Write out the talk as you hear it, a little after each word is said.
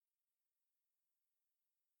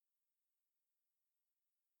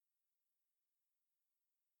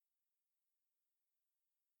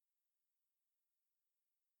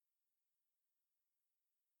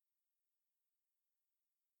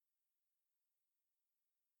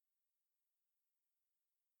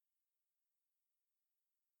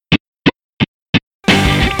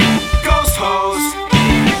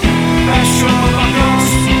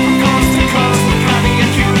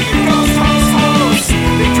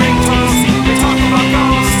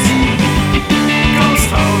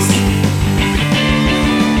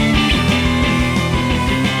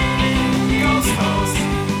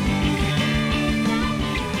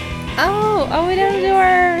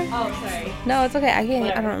No, it's okay. I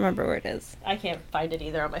Whatever. don't remember where it is. I can't find it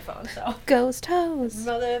either on my phone, so. Ghost toes.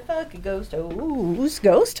 Motherfucking ghost toes.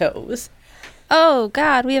 Ghost toes. Oh,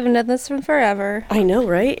 God. We haven't done this in forever. I know,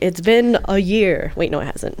 right? It's been a year. Wait, no, it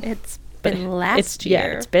hasn't. It's been last year.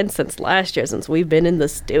 Yeah, it's been since last year since we've been in the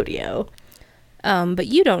studio. But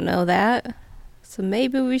you don't know that. So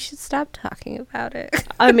maybe we should stop talking about it.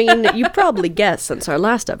 I mean, you probably guessed since our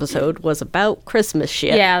last episode was about Christmas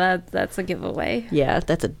shit. Yeah, that's a giveaway. Yeah,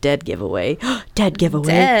 that's a dead giveaway. Dead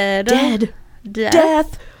giveaway. Dead.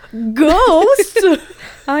 Death. Ghost.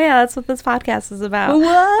 Oh, yeah, that's what this podcast is about.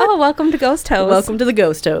 What? Oh, welcome to Ghost Toes. Welcome to the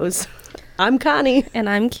Ghost Toes. I'm Connie. And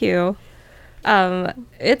I'm Q.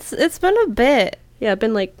 It's been a bit. Yeah,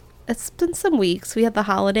 It's been some weeks. We had the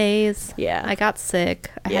holidays. Yeah. I got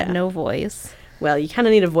sick. I had no voice. Well, you kind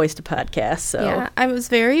of need a voice to podcast, so. Yeah, I was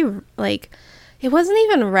very, it wasn't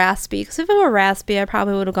even raspy. Because if it were raspy, I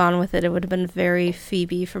probably would have gone with it. It would have been very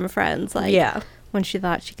Phoebe from Friends. When she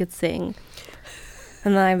thought she could sing.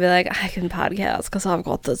 And then I'd be like, I can podcast because I've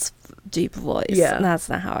got this deep voice. Yeah. And that's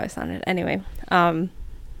not how I sounded. Anyway.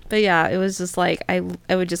 But yeah, it was just like, I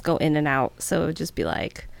would just go in and out. So it would just be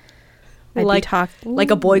like, I'd be talking. Like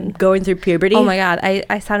a boy going through puberty? Oh my God.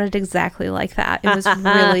 I sounded exactly like that. It was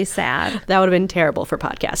really sad. That would have been terrible for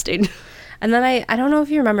podcasting. And then I don't know if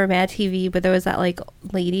you remember Mad TV, but there was that like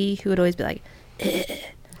lady who would always be like,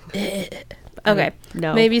 Okay.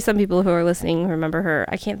 No. Maybe some people who are listening remember her.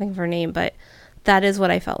 I can't think of her name, but that is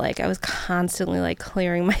what I felt like. I was constantly like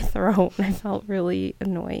clearing my throat, and I felt really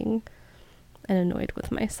annoying and annoyed with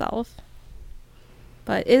myself.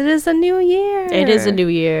 But it is a new year. It is a new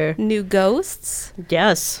year. New ghosts.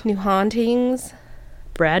 Yes. New hauntings.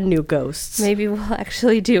 Brand new ghosts. Maybe we'll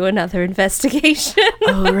actually do another investigation.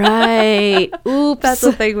 All right. Oops. That's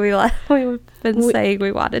the thing we've been saying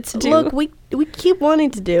we wanted to do. Look, we keep wanting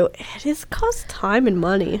to do. It is cost time and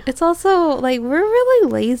money. It's also like we're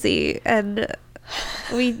really lazy, and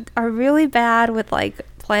we are really bad with like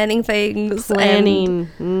planning things.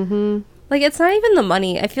 Mm-hmm. Like it's not even the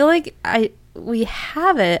money. I feel like we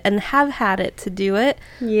have it and have had it to do it.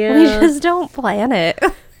 Yeah. We just don't plan it.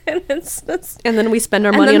 And then we spend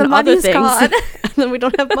our money on other things. Gone. And then we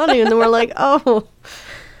don't have money, and then we're like, oh,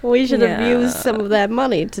 we should have used some of that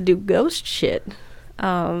money to do ghost shit.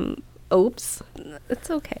 Oops.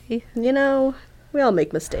 It's okay. You know, we all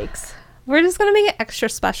make mistakes. We're just gonna make it extra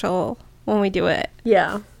special when we do it.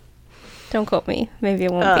 Yeah. Don't quote me. Maybe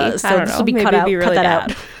it won't be. So I don't this know. will be Maybe cut it'll out. be really Cut bad.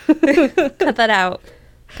 that out. Cut that out,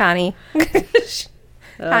 Connie.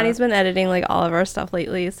 Connie's been editing like all of our stuff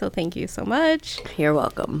lately, so thank you so much. You're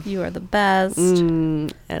welcome. You are the best.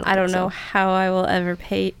 I don't know how I will ever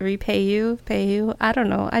repay you. Pay you? I don't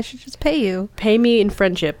know. I should just pay you. Pay me in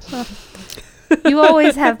friendship. You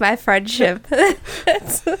always have my friendship.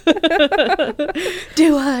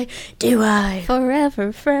 Do I?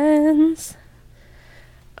 Forever friends.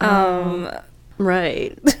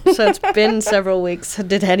 Right. So it's been several weeks.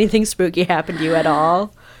 Did anything spooky happen to you at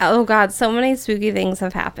all? Oh God, so many spooky things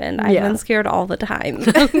have happened. I've been scared all the time.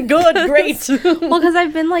 Good, great. Well, because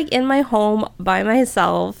I've been like in my home by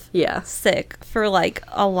myself, sick for like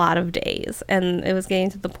a lot of days, and it was getting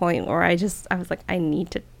to the point where I was like, I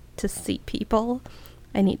need to see people.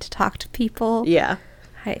 I need to talk to people. Yeah.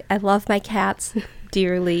 I love my cats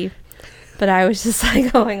dearly, but I was just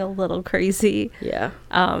like going a little crazy. Yeah.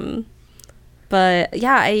 But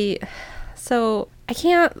yeah, so I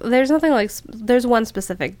can't, there's nothing like, there's one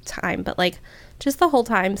specific time, but like just the whole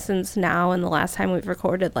time since now and the last time we've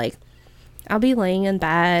recorded, like I'll be laying in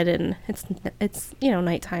bed and it's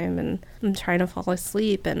nighttime and I'm trying to fall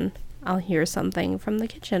asleep and I'll hear something from the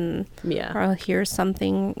kitchen. Yeah. Or I'll hear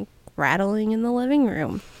something rattling in the living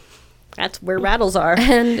room. That's where rattles are.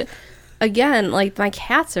 And again, like my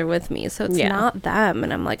cats are with me, so it's not them.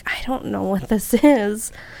 And I'm like, I don't know what this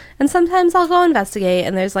is. And sometimes I'll go investigate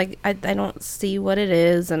and there's like, I don't see what it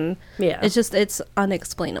is. And it's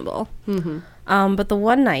unexplainable. Mm-hmm. But the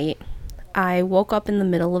one night I woke up in the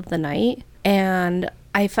middle of the night and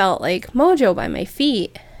I felt like Mojo by my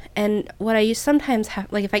feet. And what I sometimes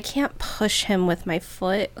have, like if I can't push him with my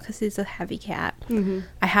foot because he's a heavy cat,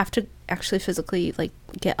 I have to actually physically like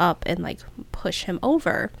get up and like push him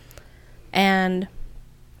over. And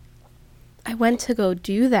I went to go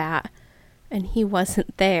do that and he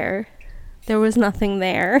wasn't there. There was nothing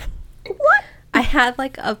there. What? I had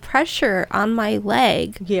like a pressure on my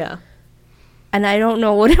leg. Yeah. And I don't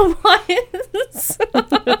know what it was.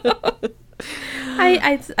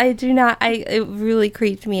 I do not, it really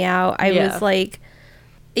creeped me out. I was like,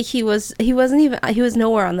 he was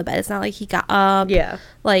nowhere on the bed. It's not like he got up. Yeah.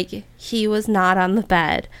 Like he was not on the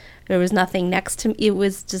bed. There was nothing next to me. It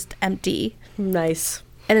was just empty. Nice.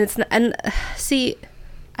 And it's see,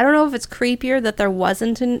 I don't know if it's creepier that there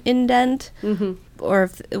wasn't an indent or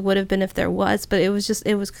if it would have been if there was, but it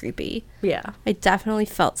was creepy. Yeah. I definitely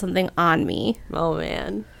felt something on me. Oh,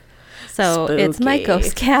 man. So Spooky. it's my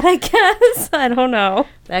ghost cat, I guess. I don't know.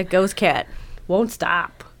 That ghost cat won't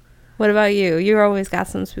stop. What about you? You always got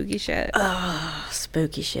some spooky shit. Oh,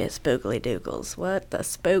 spooky shit, spookily doogles. What the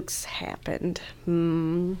spooks happened?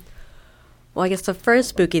 Well, I guess the first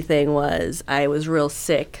spooky thing was I was real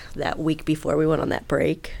sick that week before we went on that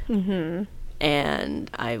break. Mm-hmm.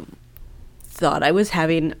 And I thought I was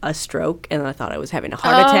having a stroke, and I thought I was having a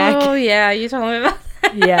heart attack. Oh, yeah, you told me about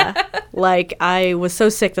that. Yeah. Like, I was so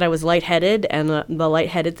sick that I was lightheaded, and the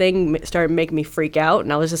lightheaded thing started making me freak out,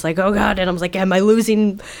 and I was just like, oh, God. And I was like, am I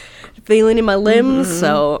losing feeling in my limbs?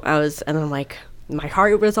 So I was, and then I'm like, my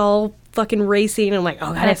heart was all fucking racing, and I'm like,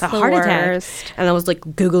 oh, God, it's a heart attack. And I was, like,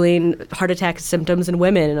 Googling heart attack symptoms in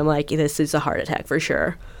women, and I'm like, this is a heart attack for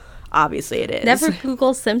sure. Obviously it is. Never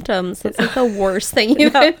Google symptoms. That's like the worst thing you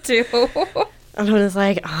could do. And I was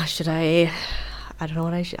like, oh, should I don't know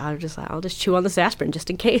what I should. I'll just chew on this aspirin just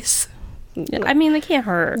in case. I mean, they can't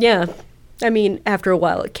hurt. Yeah. I mean, after a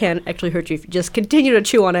while, it can actually hurt you if you just continue to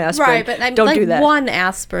chew on aspirin. Right, but don't do that. One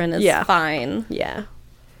aspirin is fine. Yeah.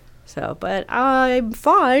 So, but I'm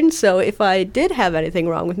fine. So if I did have anything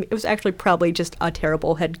wrong with me, it was actually probably just a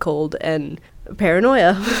terrible head cold and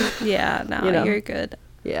paranoia. Yeah, no, you're good.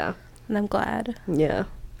 Yeah. And I'm glad. Yeah.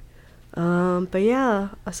 But yeah,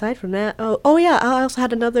 aside from that, oh yeah, I also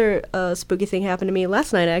had another spooky thing happen to me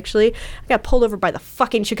last night, actually. I got pulled over by the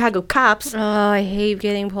fucking Chicago cops. Oh, I hate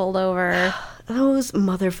getting pulled over. Those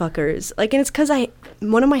motherfuckers. Like, and it's because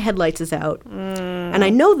one of my headlights is out. And I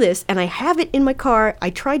know this, and I have it in my car.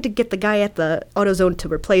 I tried to get the guy at the AutoZone to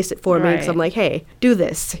replace it for me, because I'm like, hey, do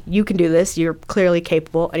this. You can do this. You're clearly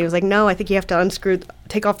capable. And he was like, no, I think you have to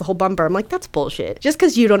take off the whole bumper. I'm like, that's bullshit. Just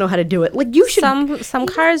because you don't know how to do it. Like, you should. Some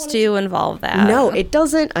cars do involve that. No, it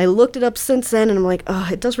doesn't. I looked it up since then, and I'm like, oh,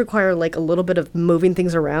 it does require, like, a little bit of moving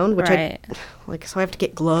things around, which so I have to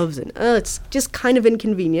get gloves, and it's just kind of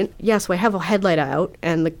inconvenient. Yeah, so I have a headlight out,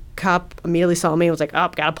 and the cop immediately saw me and was like, oh,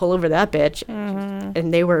 gotta pull over that bitch.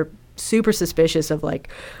 And they were super suspicious of, like,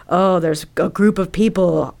 oh, there's a group of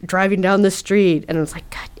people driving down the street. And I was like,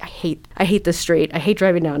 God, I hate this street. I hate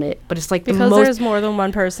driving down it. But it's like because there's more than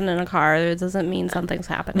one person in a car, it doesn't mean something's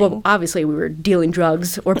happening. Well, obviously we were dealing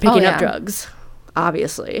drugs or picking up drugs,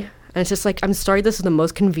 obviously. And it's just like, I'm sorry, this is the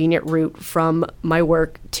most convenient route from my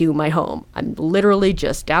work to my home. I'm literally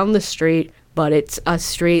just down the street, but it's a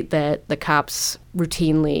street that the cops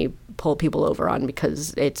routinely pull people over on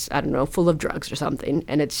because it's, I don't know, full of drugs or something.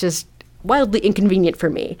 And it's just wildly inconvenient for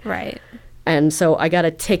me. Right. And so I got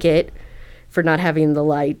a ticket for not having the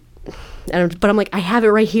light. But I'm like, I have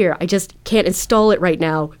it right here. I just can't install it right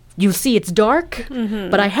now. You see it's dark,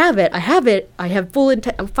 but I have it. I have full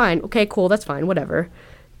intent. I'm fine. Okay, cool. That's fine. Whatever.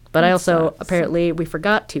 But I also, apparently, we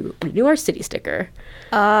forgot to renew our city sticker.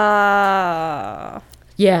 Yeah.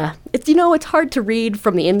 It's, it's hard to read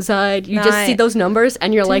from the inside. You just see those numbers,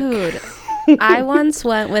 and you're like... I once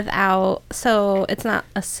went without... So, it's not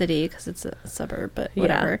a city, because it's a suburb, but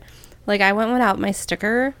whatever. Yeah. Like, I went without my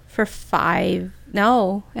sticker for 5...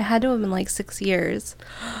 No, it had to have been like 6 years.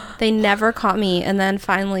 They never caught me, and then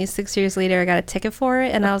finally, 6 years later, I got a ticket for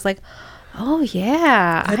it, and I was like... Oh,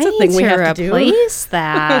 yeah, that's a thing we have to replace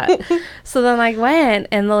that. So then I went,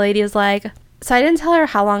 and the lady was like, so I didn't tell her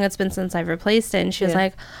how long it's been since I've replaced it. And she was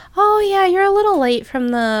like, oh, yeah, you're a little late from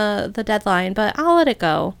the deadline, but I'll let it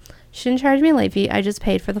go. She didn't charge me late fee. I just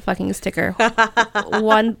paid for the fucking sticker.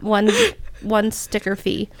 one sticker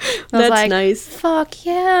fee. I was like, nice. Fuck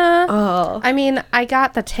yeah. Oh. I mean, I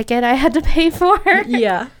got the ticket I had to pay for.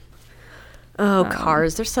 Yeah. Oh,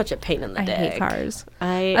 cars. They're such a pain in the dick. I hate cars.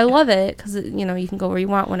 I love it because, you can go where you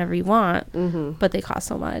want whenever you want, but they cost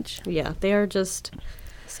so much. Yeah, they are just...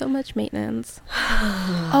 So much maintenance.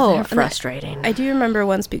 They're frustrating. I do remember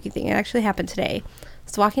one spooky thing. It actually happened today. I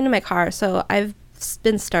was walking to my car, so I've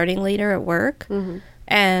been starting later at work,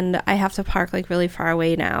 and I have to park, like, really far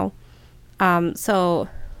away now. So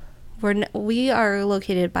we are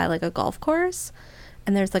located by, like, a golf course,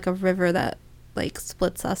 and there's, like, a river that like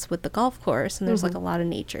splits us with the golf course, and there's like a lot of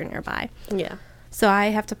nature nearby. Yeah. So I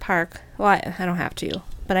have to park. Well, I don't have to,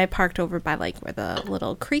 but I parked over by like where the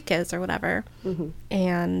little creek is or whatever.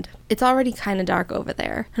 And it's already kind of dark over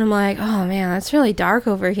there. And I'm like, oh man, it's really dark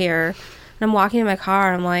over here. And I'm walking in my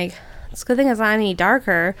car. And I'm like, it's a good thing it's not any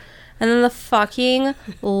darker. And then the fucking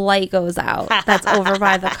light goes out. That's over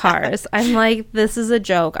by the cars. I'm like, this is a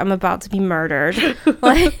joke. I'm about to be murdered.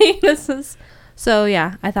 Like this is. So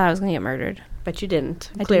yeah, I thought I was gonna get murdered. But you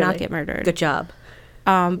didn't. I did not get murdered. Good job.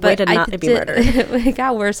 But it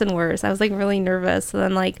got worse and worse. I was like really nervous. So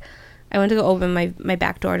then like I went to go open my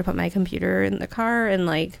back door to put my computer in the car, and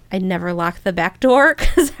like I never locked the back door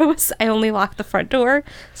because I only locked the front door.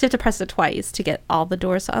 So you have to press it twice to get all the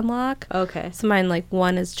doors to unlock. Okay. So mine, like,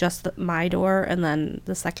 one is just my door, and then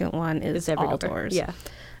the second one is all doors. Yeah.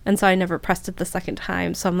 And so I never pressed it the second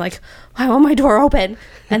time. So I'm like, I want my door open.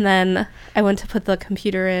 And then I went to put the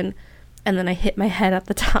computer in, and then I hit my head at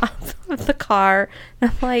the top of the car.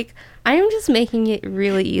 And I'm like, I am just making it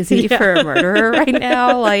really easy for a murderer right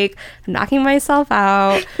now. Like, I'm knocking myself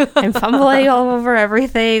out. I'm fumbling all over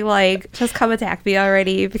everything. Like, just come attack me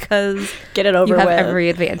already, because get it over you have with. every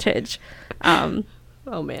advantage.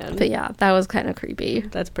 Oh, man. But yeah, that was kind of creepy.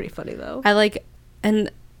 That's pretty funny, though. And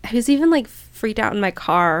I was even, like, freaked out in my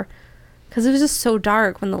car, because it was just so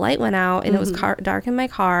dark when the light went out, and it was dark in my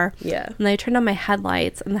car. Yeah. And I turned on my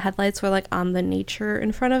headlights, and the headlights were, like, on the nature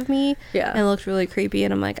in front of me. Yeah. And it looked really creepy,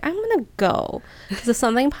 and I'm like, I'm going to go. Because if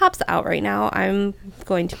something pops out right now, I'm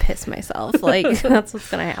going to piss myself. Like, that's what's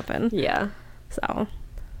going to happen. Yeah. So,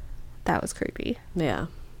 that was creepy. Yeah.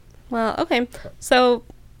 Well, okay. So,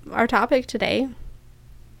 our topic today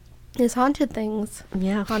is haunted things.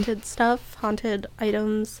 Yeah. Haunted stuff, haunted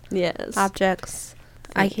items. Yes. Objects.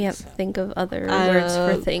 I can't think of other words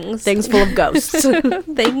for things. Things full of ghosts.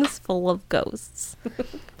 Things full of ghosts.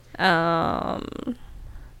 All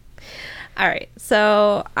right.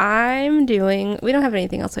 So we don't have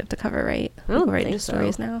anything else we have to cover, right? I don't We're writing think so.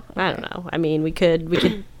 stories now. Okay. I don't know. I mean, we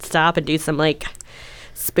could stop and do some like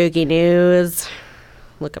spooky news.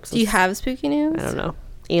 Look up some. Do you have spooky news? I don't know.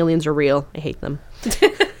 Aliens are real. I hate them.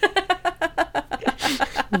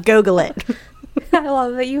 Google it. I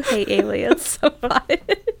love that you hate aliens so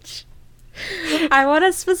much. I want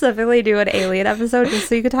to specifically do an alien episode just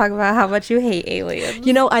so you could talk about how much you hate aliens.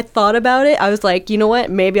 You know, I thought about it. I was like, you know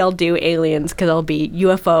what? Maybe I'll do aliens because I'll be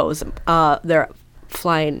UFOs. They're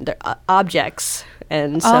flying objects.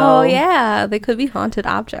 And so, oh, yeah. They could be haunted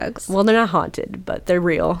objects. Well, they're not haunted, but they're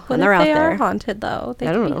real. What and they're if out they there. are haunted, though? They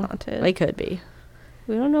I could don't be know. haunted. They could be.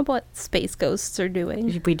 We don't know what space ghosts are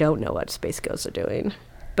doing. We don't know what space ghosts are doing.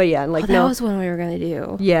 But yeah, like, that was one we were going to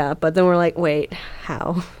do. Yeah, but then we're like, wait,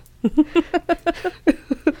 how?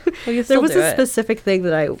 There was a specific thing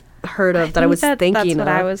that I heard of that I was thinking of. That's what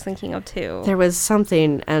I was thinking of, too. There was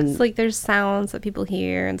something, and it's like there's sounds that people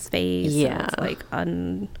hear in space. Yeah. And it's like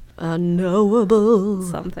unknowable.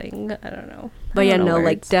 Something. I don't know. But yeah, no,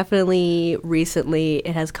 like, definitely recently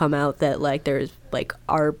it has come out that, like, there's, like,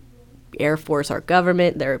 our Air Force, our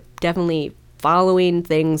government, they're definitely following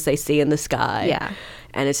things they see in the sky. Yeah.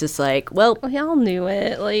 And it's just like, well, y'all knew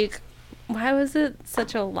it. Like, why was it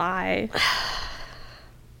such a lie?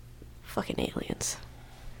 Fucking aliens.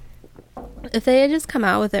 If they had just come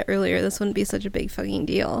out with it earlier, this wouldn't be such a big fucking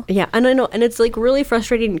deal. Yeah, and I know, and it's like really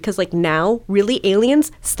frustrating because like now, really,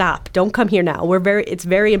 aliens, stop! Don't come here now. It's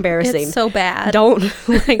very embarrassing. It's so bad. Don't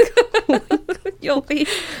like. You'll be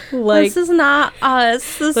like, this is not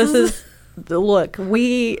us. This is look.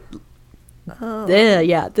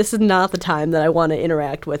 Yeah, this is not the time that I want to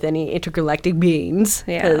interact with any intergalactic beings.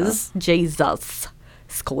 Because Jesus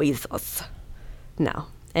squeeze us. No.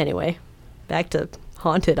 Anyway, back to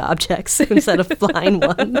haunted objects instead of flying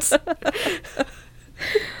ones.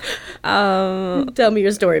 Tell me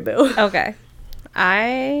your story, boo. Okay.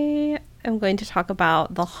 I am going to talk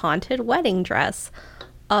about the haunted wedding dress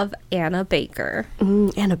of Anna Baker.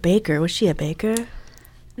 Anna Baker? Was she a baker?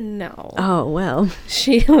 No. Oh, well.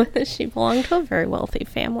 She belonged to a very wealthy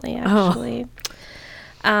family, actually.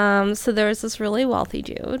 Oh. So there was this really wealthy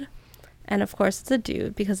dude. And of course it's a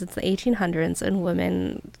dude because it's the 1800s and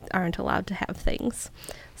women aren't allowed to have things.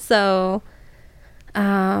 So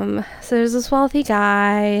there's this wealthy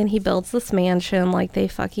guy and he builds this mansion like they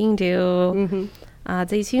fucking do. Mm-hmm.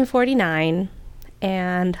 It's 1849.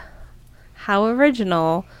 And how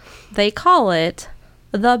original, they call it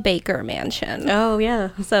the Baker Mansion. Oh,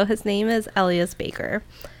 yeah. So his name is Elias Baker.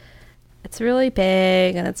 It's really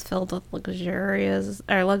big and it's filled with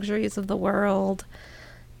luxuries of the world.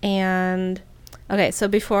 And okay, so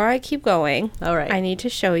before I keep going, all right, I need to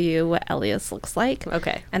show you what Elias looks like.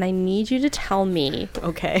 Okay. And I need you to tell me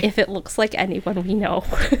if it looks like anyone we know.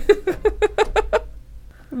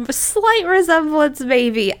 Slight resemblance,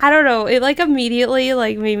 maybe. I don't know. It like immediately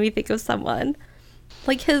like made me think of someone.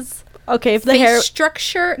 Like his if the face hair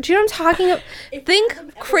structure. Do you know what I'm talking about?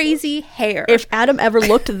 Think crazy hair. If Adam ever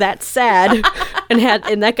looked that sad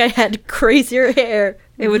and that guy had crazier hair,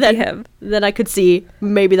 it would be him. Then I could see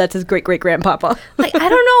maybe that's his great-great-grandpapa. Like, I don't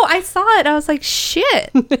know. I saw it. I was like,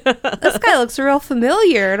 shit. This guy looks real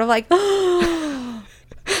familiar. And I'm like,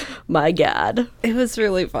 my God. It was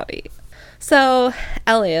really funny. So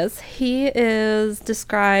Elias, he is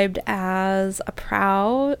described as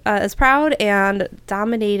proud and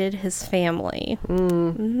dominated his family.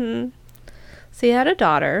 So he had a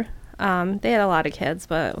daughter. They had a lot of kids,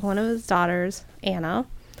 but one of his daughters, Anna.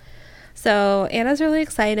 So Anna's really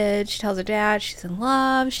excited. She tells her dad she's in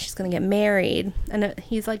love. She's going to get married. And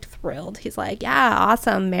he's like thrilled. He's like, yeah,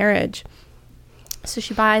 awesome, marriage. So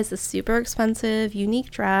she buys this super expensive, unique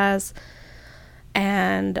dress.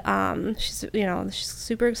 And she's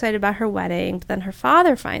super excited about her wedding. But then her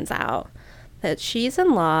father finds out that she's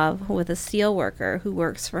in love with a steel worker who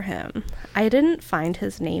works for him. I didn't find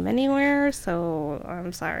his name anywhere, so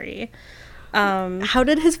I'm sorry. How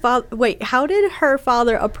did her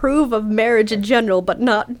father approve of marriage in general, but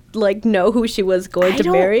not like know who she was going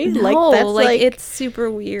to marry? Like that's it's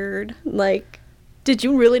super weird. Like, did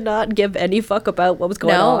you really not give any fuck about what was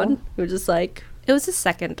going on? You were just like, it was his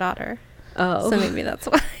second daughter. Oh, so maybe that's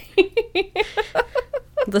why.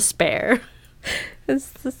 The spare.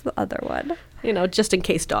 This is the other one. Just in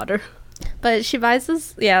case daughter. But she buys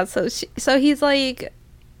this. Yeah. So he's like,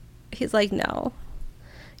 no.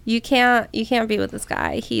 You can't be with this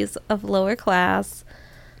guy. He's of lower class,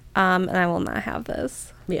 and I will not have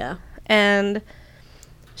this. Yeah. And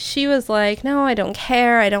she was like, "No, I don't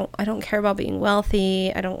care. I don't care about being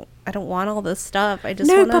wealthy. I don't want all this stuff. I just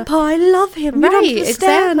want to." No, Papa, I love him. Right, you don't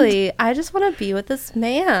understand. Exactly. I just want to be with this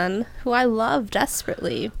man who I love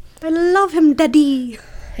desperately. I love him, Daddy.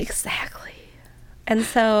 Exactly. And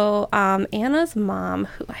so Anna's mom,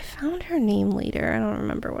 who I found her name later, I don't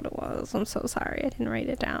remember what it was. I'm so sorry. I didn't write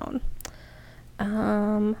it down.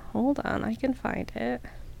 Hold on. I can find it.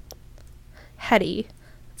 Hetty.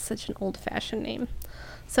 It's such an old-fashioned name.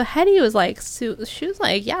 So Hetty was like, she was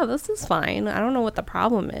like, yeah, this is fine. I don't know what the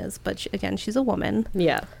problem is. But again, she's a woman.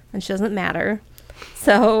 Yeah. And she doesn't matter.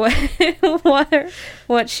 So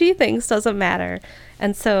what she thinks doesn't matter.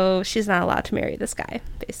 And so she's not allowed to marry this guy,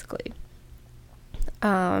 basically.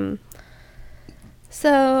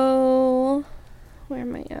 So where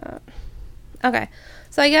am I at? Okay.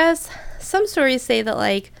 So I guess some stories say that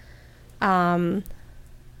like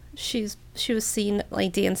she was seen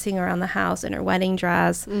like dancing around the house in her wedding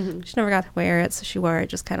dress. Mm-hmm. She never got to wear it, so she wore it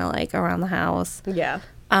just kind of like around the house. Yeah.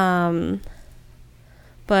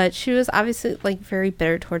 But she was obviously like very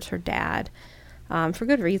bitter towards her dad, for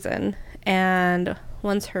good reason. And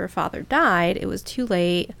once her father died, it was too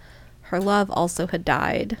late. Her love also had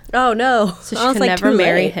died. Oh, no. So she could never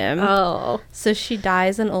marry him. Oh. So she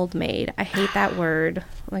dies an old maid. I hate that word.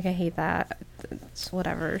 Like, I hate that. It's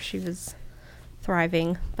whatever. She was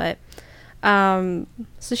thriving. But, so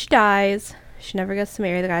she dies. She never gets to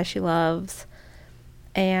marry the guy she loves.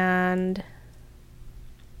 And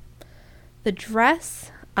the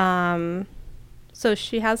dress, so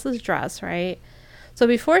she has this dress, right? So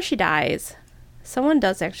before she dies, someone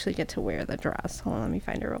does actually get to wear the dress. Hold on, let me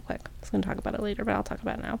find her real quick. I was going to talk about it later, but I'll talk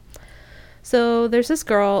about it now. So there's this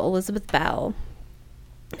girl, Elizabeth Bell.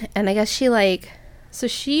 And I guess she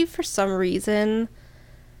for some reason,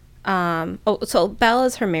 so Bell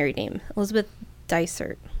is her married name. Elizabeth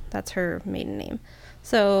Dysart. That's her maiden name.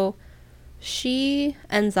 So she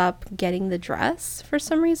ends up getting the dress for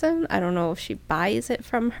some reason. I don't know if she buys it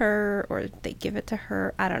from her or they give it to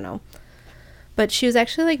her. I don't know. But she was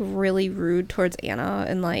actually, like, really rude towards Anna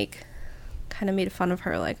and, like, kind of made fun of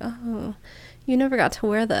her. Like, oh, you never got to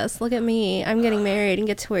wear this. Look at me. I'm getting married and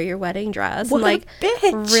get to wear your wedding dress. What and, like, a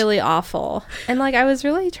bitch. Really awful. And, like, I was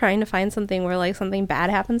really trying to find something where, like, something bad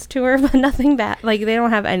happens to her, but nothing bad. Like, they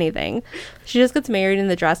don't have anything. She just gets married in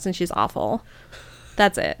the dress and she's awful.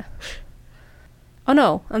 That's it. Oh,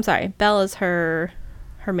 no. I'm sorry. Belle is her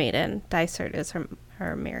maiden. Dysart is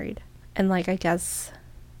her married. And, like, I guess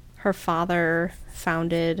her father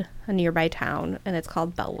founded a nearby town, and it's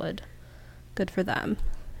called Bellwood. Good for them.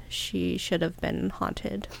 She should have been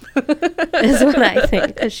haunted, is what I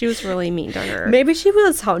think, because she was really mean to her. Maybe she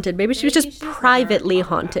was haunted. Maybe she was just privately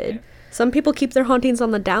haunted. Some people keep their hauntings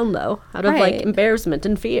on the down low, out of, like, embarrassment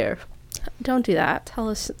and fear. Don't do that.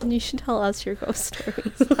 You should tell us your ghost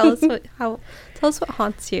stories. Tell us what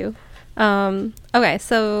haunts you. Okay,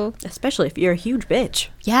 so especially if you're a huge bitch.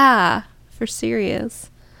 Yeah, for serious.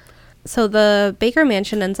 So the Baker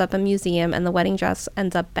Mansion ends up a museum, and the wedding dress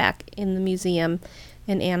ends up back in the museum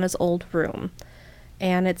in Anna's old room.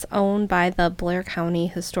 And it's owned by the Blair County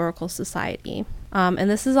Historical Society. And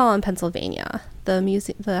this is all in Pennsylvania.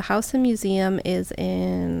 The house and museum is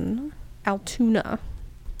in Altoona.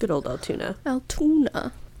 Good old Altoona.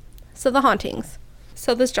 Altoona. So the hauntings.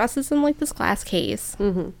 So this dress is in, like, this glass case.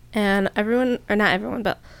 Mm-hmm. And everyone, or not everyone,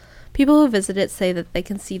 but people who visit it say that they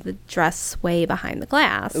can see the dress sway behind the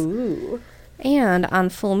glass. Ooh. And on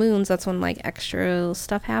full moons, that's when like extra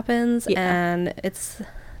stuff happens. Yeah. And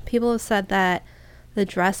people have said that the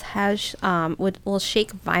dress will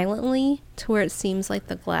shake violently to where it seems like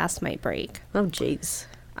the glass might break. Oh, jeez.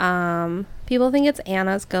 People think it's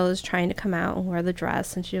Anna's ghost trying to come out and wear the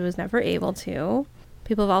dress, and she was never able to.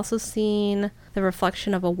 People have also seen the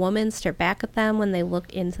reflection of a woman stare back at them when they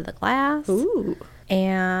look into the glass. Ooh.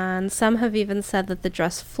 And some have even said that the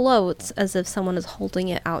dress floats as if someone is holding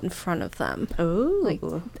it out in front of them. Ooh. Like,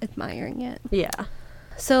 admiring it. Yeah.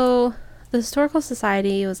 So the Historical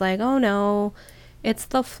Society was like, oh no, it's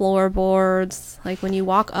the floorboards. Like, when you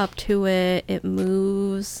walk up to it, it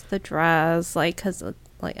moves the dress. Like, because,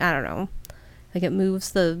 like, I don't know. Like, it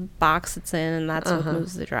moves the box it's in, and that's what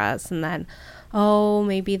moves the dress. And then, oh,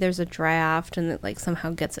 maybe there's a draft, and it, like,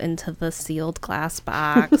 somehow gets into the sealed glass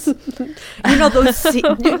box. you know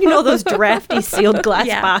those drafty sealed glass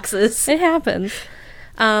boxes. It happens.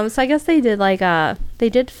 So I guess they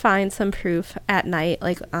did find some proof at night,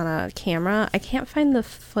 like, on a camera. I can't find the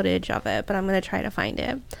footage of it, but I'm going to try to find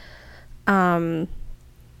it. And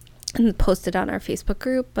post it on our Facebook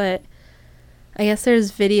group, but I guess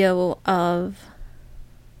there's video of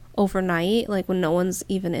overnight, like when no one's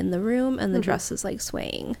even in the room and the dress is like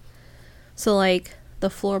swaying. So like the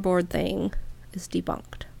floorboard thing is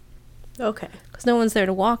debunked. Okay. Because no one's there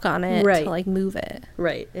to walk on it to like move it.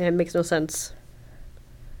 Right. And it makes no sense.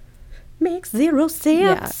 Makes zero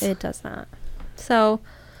sense. Yeah, it does not. So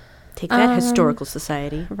take that, Historical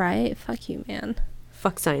Society. Right? Fuck you, man.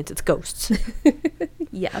 Fuck science, it's ghosts.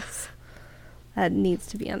 Yes. That needs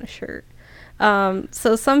to be on a shirt.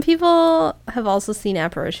 So some people have also seen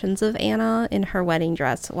apparitions of Anna in her wedding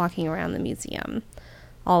dress walking around the museum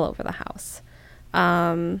all over the house.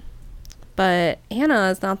 But Anna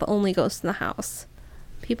is not the only ghost in the house.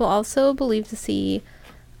 People also believe to see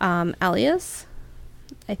Elias.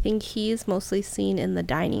 I think he's mostly seen in the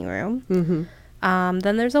dining room. Mm-hmm.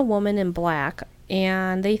 Then there's a woman in black,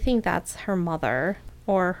 and they think that's her mother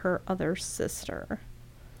or her other sister.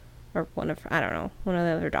 Or one of the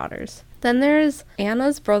other daughters. Then there's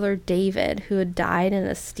Anna's brother David, who had died in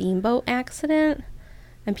a steamboat accident.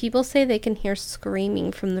 And people say they can hear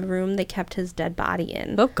screaming from the room they kept his dead body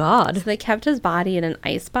in. Oh, God. So they kept his body in an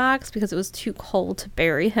icebox because it was too cold to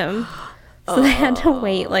bury him. So they had to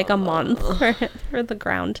wait like a month for the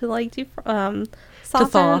ground to like soften. To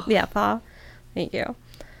thaw. Yeah, thaw. Thank you.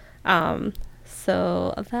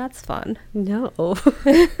 So that's fun. No.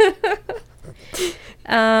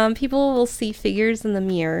 People will see figures in the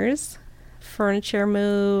mirrors, furniture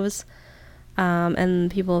moves,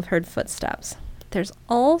 and people have heard footsteps. There's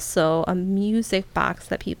also a music box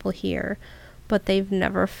that people hear, but they've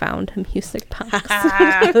never found a music box.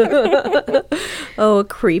 Oh, a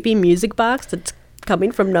creepy music box that's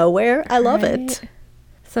coming from nowhere. I love it.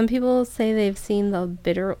 Some people say they've seen the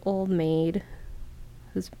bitter old maid.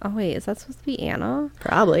 Is that supposed to be Anna?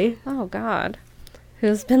 Probably. Oh, God.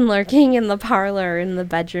 Who's been lurking in the parlor in the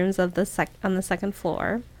bedrooms of on the second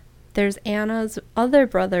floor. There's Anna's other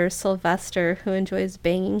brother, Sylvester, who enjoys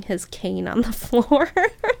banging his cane on the floor.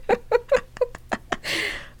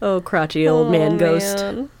 Oh, crotchety old man ghost.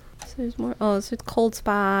 So there's more. Oh, there's cold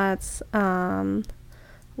spots,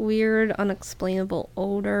 weird, unexplainable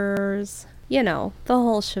odors. You know, the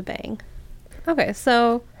whole shebang. Okay,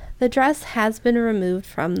 so the dress has been removed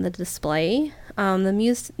from the display.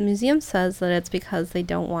 The museum says that it's because they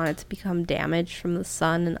don't want it to become damaged from the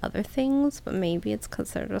sun and other things, but maybe it's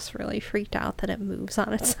because they're just really freaked out that it moves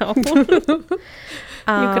on its own. You could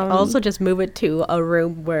also just move it to a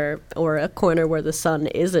room or a corner where the sun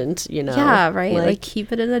isn't, you know. Yeah, right. Like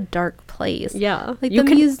keep it in a dark place. Yeah. Like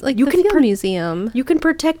the Field Museum. You can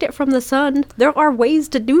protect it from the sun. There are ways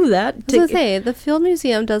to do that. I was gonna say, the Field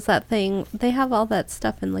Museum does that thing. They have all that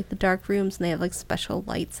stuff in like the dark rooms, and they have like special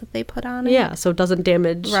lights that they put on it. Yeah, so it doesn't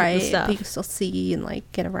damage the stuff. But you can still see and like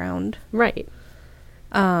get around. Right.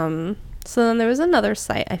 So then there was another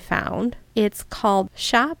site I found. It's called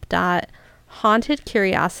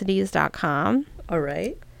shop.hauntedcuriosities.com. All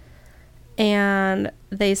right. And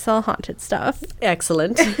they sell haunted stuff.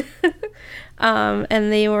 Excellent.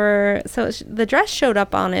 And the dress showed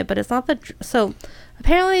up on it, but it's not so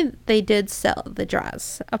apparently they did sell the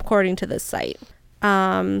dress according to this site.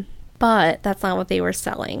 But that's not what they were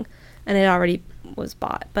selling. And it already was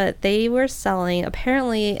bought. But they were selling,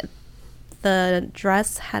 apparently the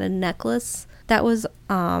dress had a necklace that was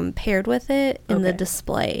paired with it in the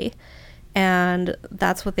display. And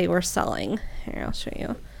that's what they were selling. Here, I'll show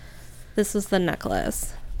you. This is the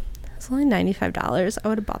necklace. It's only $95. I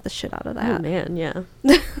would have bought the shit out of that. Oh, man, yeah.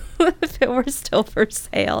 If it were still for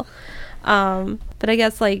sale. But I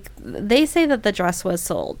guess, like, they say that the dress was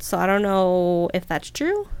sold, so I don't know if that's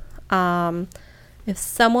true. If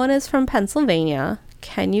someone is from Pennsylvania,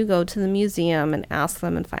 can you go to the museum and ask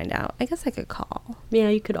them and find out? I guess I could call. Yeah,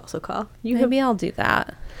 you could also call. Maybe I'll do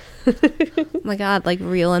that. Oh my God, like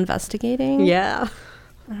real investigating? Yeah.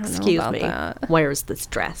 I don't Excuse know about me. that. Where's this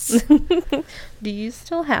dress? Do you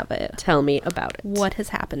still have it? Tell me about it. What has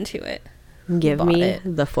happened to it? Give me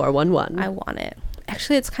the 411. I want it.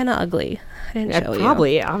 Actually, it's kind of ugly. I didn't show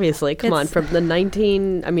probably, you. obviously. Come on, from the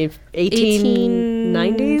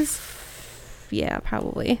 1890s? Yeah,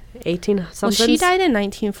 probably. 18 something. Well, she died in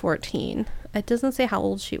 1914. It doesn't say how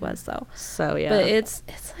old she was, though. So, yeah. But it's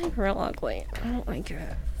like real ugly. I don't like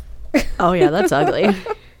it. Oh, yeah, that's ugly.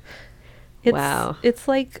 Wow. It's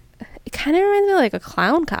like, it kind of reminds me of like a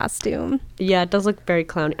clown costume. Yeah, it does look very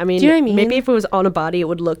clowny. I mean, do you know what I mean? Maybe if it was on a body, it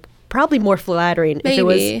would look probably more flattering. Maybe. If it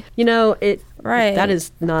was, right. That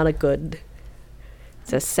is not a good,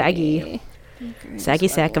 it's a saggy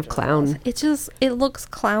sack of clown. It looks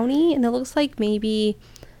clowny, and it looks like maybe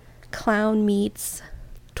clown meets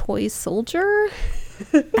toy soldier.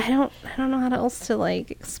 I don't know how else to like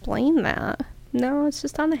explain that. No, it's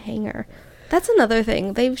just on a hanger. That's another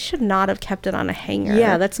thing. They should not have kept it on a hanger.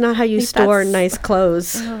 Yeah, that's not how you store nice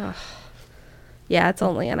clothes. Yeah, it's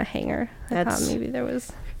only on a hanger. I thought maybe there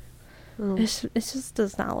was... It just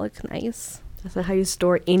does not look nice. That's not how you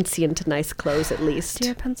store ancient nice clothes, at least.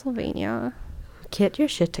 Dear Pennsylvania. Get your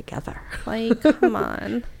shit together. Like, come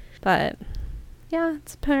on. But... yeah,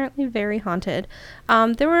 it's apparently very haunted.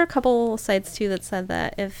 There were a couple sites, too, that said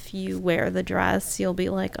that if you wear the dress, you'll be,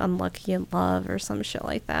 like, unlucky in love or some shit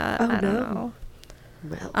like that. Oh, I don't know.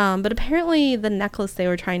 Well. But apparently the necklace they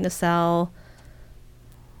were trying to sell,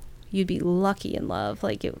 you'd be lucky in love.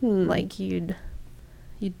 Like, like you'd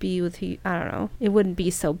be with who, I don't know. It wouldn't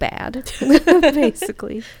be so bad,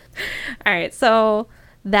 basically. All right, so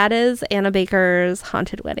that is Anna Baker's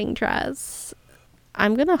haunted wedding dress.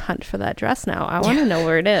 I'm going to hunt for that dress now. I want to know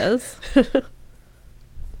where it is. I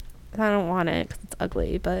don't want it because it's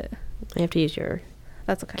ugly, but... I have to use your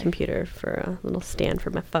that's okay. computer for a little stand for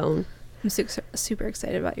my phone. I'm super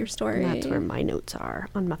excited about your story. And that's where my notes are,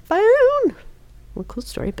 on my phone. Well, cool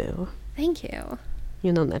story, boo. Thank you.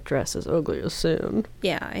 You know that dress is ugly as sin.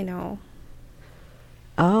 Yeah, I know.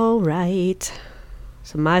 All right.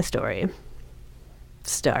 So my story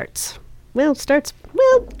starts. It starts.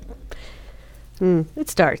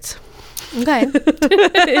 Okay.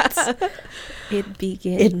 It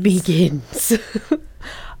begins.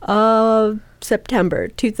 September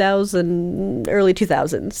 2000, early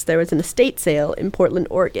 2000s, there was an estate sale in Portland,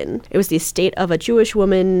 Oregon. It was the estate of a Jewish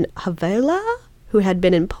woman, Havela, who had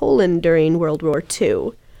been in Poland during World War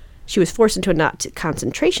II. She was forced into a Nazi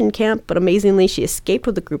concentration camp, but amazingly, she escaped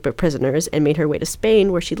with a group of prisoners and made her way to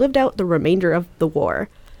Spain, where she lived out the remainder of the war.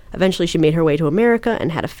 Eventually, she made her way to America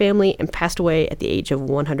and had a family and passed away at the age of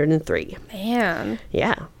 103. Man.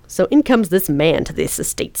 Yeah. So in comes this man to this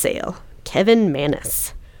estate sale, Kevin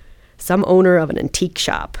Manis, some owner of an antique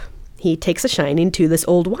shop. He takes a shining to this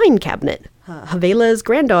old wine cabinet. Havela's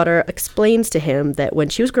granddaughter explains to him that when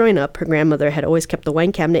she was growing up, her grandmother had always kept the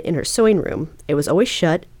wine cabinet in her sewing room. It was always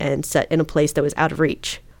shut and set in a place that was out of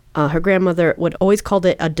reach. Her grandmother would always call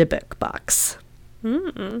it a dybbuk box.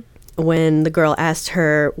 When the girl asked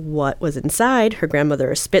her what was inside, her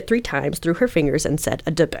grandmother spit 3 times through her fingers and said,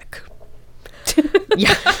 a dybbuk.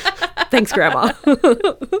 Yeah. Thanks, Grandma.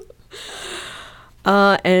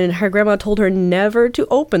 And her grandma told her never to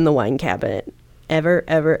open the wine cabinet. Ever,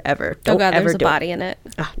 ever, ever. Don't there's a body in it.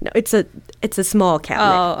 No, it's a small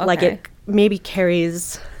cabinet. Oh, okay. Like it maybe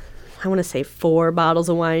carries, I want to say 4 bottles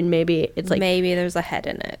of wine, maybe. It's like maybe there's a head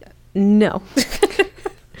in it. No.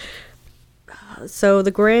 So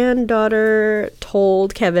the granddaughter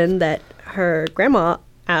told Kevin that her grandma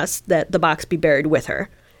asked that the box be buried with her.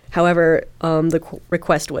 However, the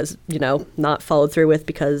request was, not followed through with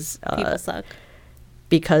because... people suck.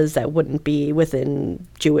 Because that wouldn't be within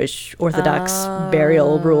Jewish Orthodox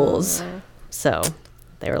burial rules. So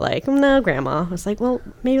they were like, no, Grandma. I was like, well,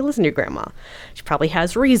 maybe listen to your grandma. She probably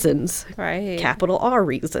has reasons. Right. Capital R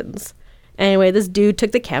reasons. Anyway, this dude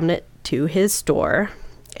took the cabinet to his store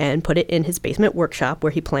and put it in his basement workshop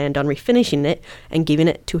where he planned on refinishing it and giving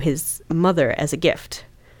it to his mother as a gift.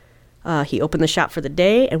 He opened the shop for the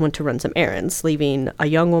day and went to run some errands, leaving a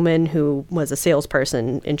young woman who was a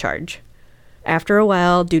salesperson in charge. After a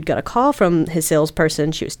while, dude got a call from his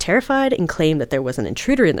salesperson. She was terrified and claimed that there was an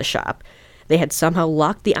intruder in the shop. They had somehow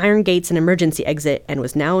locked the iron gates and emergency exit and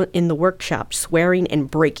was now in the workshop swearing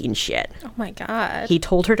and breaking shit. Oh my God. He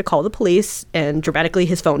told her to call the police, and dramatically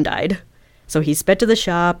his phone died. So he sped to the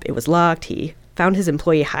shop. It was locked. He found his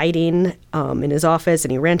employee hiding in his office,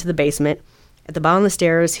 and he ran to the basement. At the bottom of the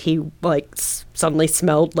stairs, he suddenly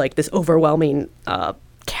smelled like this overwhelming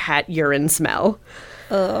cat urine smell.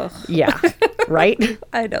 Ugh. Yeah, right?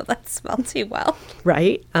 I know that smell too well.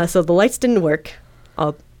 Right? So the lights didn't work.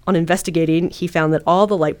 On investigating, he found that all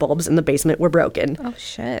the light bulbs in the basement were broken. Oh,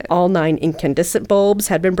 shit. All 9 incandescent bulbs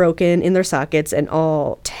had been broken in their sockets, and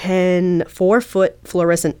all 10 4-foot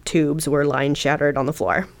fluorescent tubes were lying shattered on the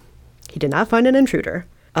floor. He did not find an intruder.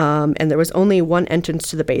 And there was only one entrance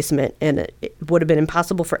to the basement, and it would have been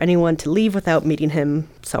impossible for anyone to leave without meeting him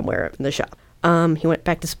somewhere in the shop. He went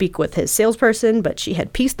back to speak with his salesperson, but she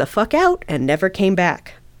had pieced the fuck out and never came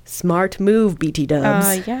back. Smart move, BT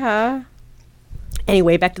Dubs. Yeah.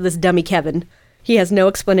 Anyway, back to this dummy Kevin. He has no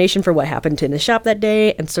explanation for what happened in his shop that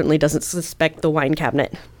day, and certainly doesn't suspect the wine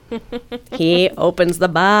cabinet. He opens the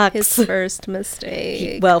box. His first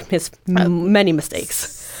mistake. His many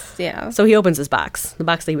mistakes. Yeah. So he opens his box, the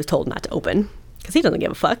box that he was told not to open, because he doesn't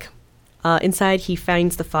give a fuck. Inside, he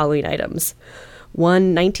finds the following items.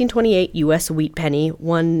 1 1928 U.S. wheat penny,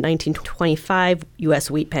 1 1925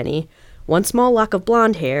 U.S. wheat penny, 1 small lock of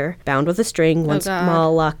blonde hair bound with a string, 1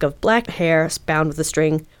 small lock of black hair bound with a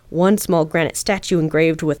string, 1 small granite statue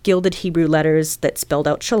engraved with gilded Hebrew letters that spelled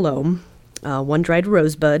out shalom, 1 dried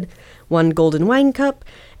rosebud, 1 golden wine cup,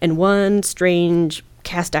 and 1 strange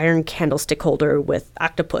cast iron candlestick holder with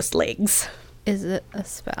octopus legs. Is it a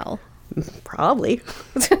spell? Probably.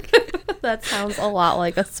 That sounds a lot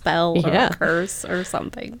like a spell or a curse or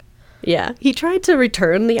something. Yeah. He tried to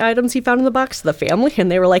return the items he found in the box to the family,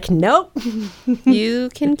 and they were like, nope. You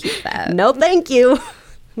can keep that. No, thank you.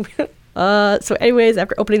 So anyways,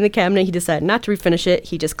 after opening the cabinet, he decided not to refinish it.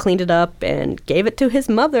 He just cleaned it up and gave it to his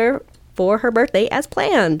mother for her birthday as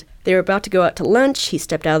planned. They were about to go out to lunch. He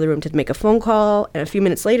stepped out of the room to make a phone call, and a few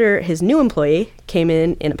minutes later, his new employee came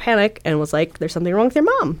in a panic and was like, there's something wrong with your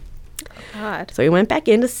mom. God. So he went back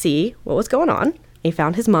in to see what was going on. He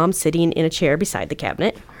found his mom sitting in a chair beside the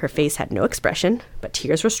cabinet. Her face had no expression, but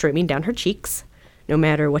tears were streaming down her cheeks. No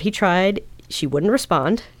matter what he tried, she wouldn't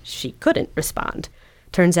respond. She couldn't respond.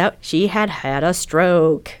 Turns out she had had a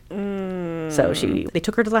stroke. So they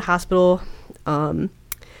took her to the hospital.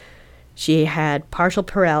 She had partial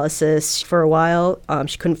paralysis for a while.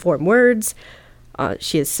 She couldn't form words.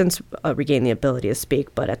 She has since regained the ability to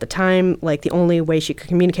speak, but at the time, the only way she could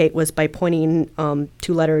communicate was by pointing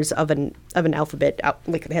 2 letters of an alphabet out.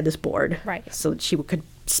 They had this board, right? So that she could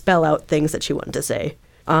spell out things that she wanted to say.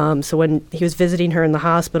 So when he was visiting her in the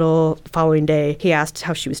hospital the following day, he asked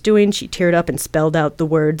how she was doing. She teared up and spelled out the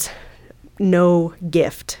words, "No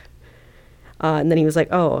gift." And then he was like,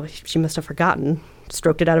 "Oh, she must have forgotten."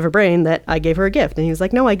 Stroked it out of her brain that I gave her a gift. And he was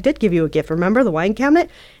like, no, I did give you a gift. Remember the wine cabinet?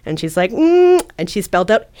 And she's like, and she spelled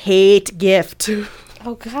out hate gift.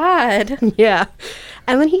 Oh, God. Yeah.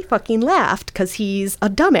 And then he fucking laughed because he's a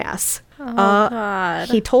dumbass. Oh, God.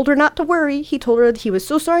 He told her not to worry. He told her that he was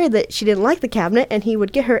so sorry that she didn't like the cabinet and he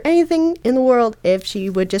would get her anything in the world if she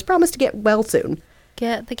would just promise to get well soon.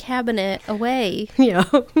 Get the cabinet away. Yeah.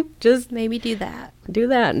 Just maybe do that. Do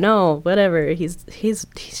that. No, whatever. He's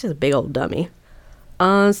just a big old dummy.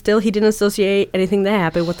 Still, he didn't associate anything that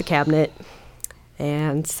happened with the cabinet.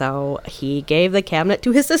 And so he gave the cabinet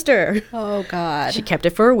to his sister. Oh, God. She kept it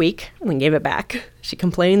for a week and then gave it back. She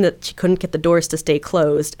complained that she couldn't get the doors to stay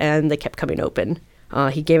closed and they kept coming open.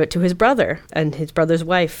 He gave it to his brother and his brother's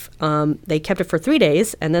wife. They kept it for 3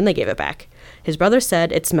 days and then they gave it back. His brother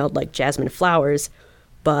said it smelled like jasmine flowers,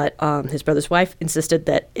 but his brother's wife insisted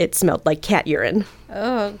that it smelled like cat urine.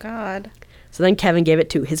 Oh, God. So then Kevin gave it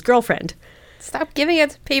to his girlfriend. Stop giving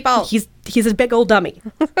it to people. He's a big old dummy.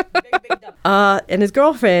 big dummy. And his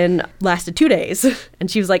girlfriend lasted 2 days.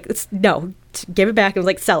 And she was like, no, give it back. And was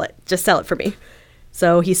like, sell it. Just sell it for me.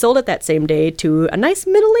 So he sold it that same day to a nice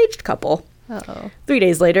middle-aged couple. Uh-oh. 3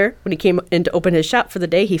 days later, when he came in to open his shop for the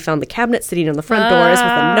day, he found the cabinet sitting on the front doors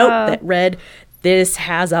with a note that read, "This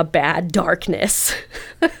has a bad darkness."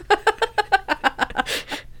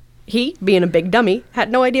 He, being a big dummy,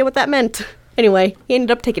 had no idea what that meant. Anyway, he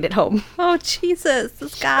ended up taking it home. Oh, Jesus,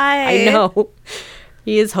 this guy. I know.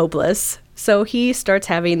 He is hopeless. So he starts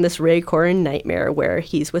having this recurring nightmare where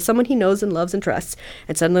he's with someone he knows and loves and trusts,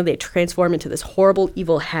 and suddenly they transform into this horrible,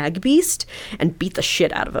 evil hag beast and beat the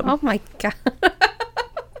shit out of him. Oh, my God.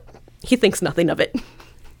 He thinks nothing of it.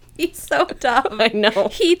 He's so dumb. I know.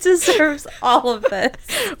 He deserves all of this.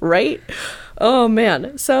 Right? Oh,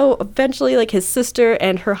 man. So eventually, his sister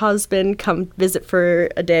and her husband come visit for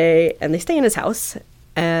a day, and they stay in his house.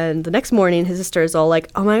 And the next morning, his sister is all like,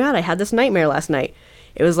 oh, my God, I had this nightmare last night.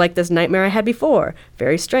 It was like this nightmare I had before.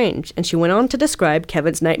 Very strange. And she went on to describe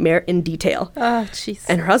Kevin's nightmare in detail. Oh, jeez.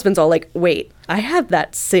 And her husband's all like, wait, I had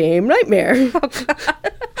that same nightmare. Oh,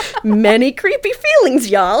 God. Many creepy feelings,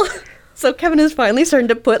 y'all. So Kevin is finally starting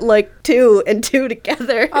to put like 2 and 2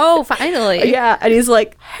 together. Oh, finally. Yeah, and he's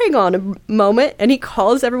like, hang on a moment. And he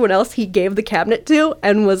calls everyone else he gave the cabinet to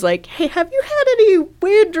and was like, hey, have you had any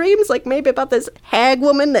weird dreams? Like maybe about this hag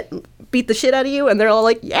woman that beat the shit out of you? And they're all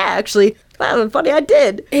like, yeah, actually, wow, funny, I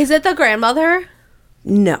did. Is it the grandmother?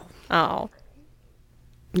 No. Oh.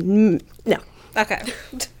 No. Okay.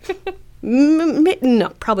 No,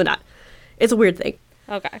 probably not. It's a weird thing.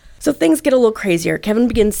 Okay. So things get a little crazier. Kevin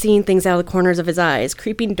begins seeing things out of the corners of his eyes,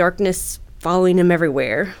 creeping darkness following him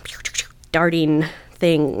everywhere, darting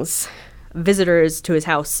things. Visitors to his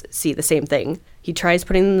house see the same thing. He tries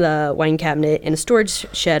putting the wine cabinet in a storage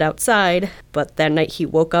shed outside, but that night he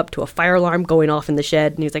woke up to a fire alarm going off in the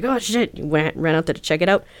shed, and he's like, oh shit, he ran out there to check it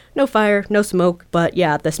out. No fire, no smoke, but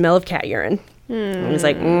yeah, the smell of cat urine. And he's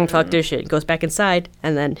like, fuck this shit. He goes back inside,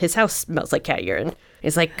 and then his house smells like cat urine.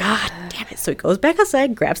 He's like, God damn it. So he goes back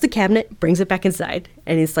outside, grabs the cabinet, brings it back inside,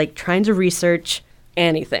 and he's like trying to research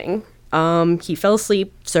anything. He fell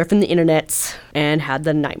asleep, surfing the internets, and had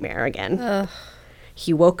the nightmare again. Ugh.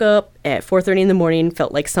 He woke up at 4:30 in the morning,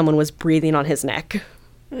 felt like someone was breathing on his neck.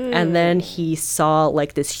 And then he saw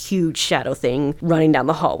like this huge shadow thing running down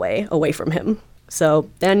the hallway away from him. So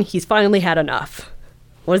then he's finally had enough.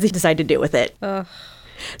 What does he decide to do with it?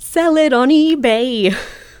 Sell it on eBay.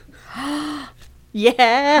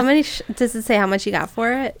 Yeah. How many does it say how much he got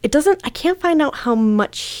for it? It doesn't. I can't find out how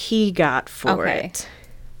much he got for it.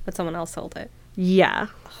 But someone else sold it. Yeah.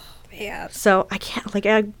 Oh, man. So I can't, like,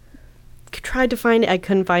 I tried to find it. I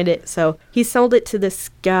couldn't find it. So he sold it to this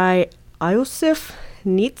guy, Iosif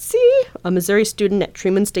Nitsi, a Missouri student at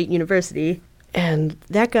Truman State University. And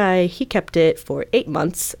that guy, he kept it for 8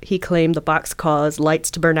 months. He claimed the box caused lights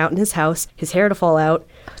to burn out in his house, his hair to fall out.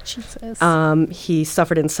 Oh, Jesus. He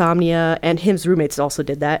suffered insomnia, and his roommates also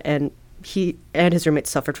did that. And he and his roommates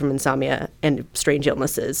suffered from insomnia and strange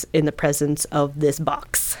illnesses in the presence of this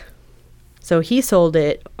box. So he sold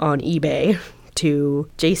it on eBay to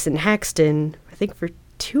Jason Haxton, I think for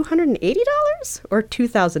 $280 or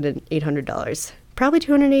 $2,800. Probably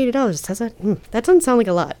 $280. That doesn't sound like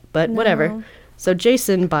a lot, but whatever. So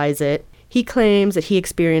Jason buys it. He claims that he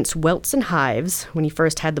experienced welts and hives when he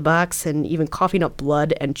first had the box, and even coughing up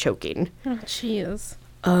blood and choking. Oh, jeez.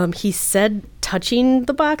 He said touching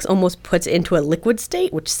the box almost puts it into a liquid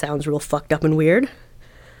state, which sounds real fucked up and weird.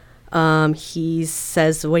 He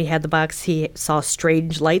says when he had the box, he saw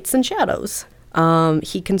strange lights and shadows.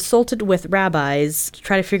 He consulted with rabbis to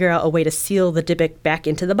try to figure out a way to seal the dybbuk back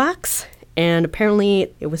into the box, and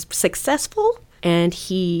apparently it was successful. And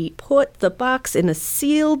he put the box in a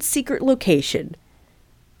sealed secret location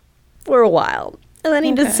for a while. And then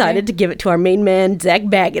he decided to give it to our main man, Zach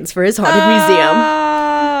Baggins, for his haunted museum.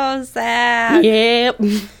 Oh, Zach. Yep.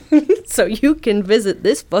 So you can visit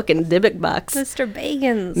this fucking dybbuk box. Mr.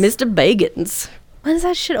 Baggins. Mr. Baggins. When's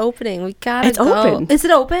that shit opening? We gotta It's go. open. Is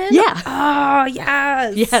it open? Yeah. Oh,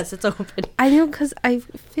 yes. Yes, it's open. I know, because I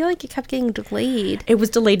feel like it kept getting delayed. It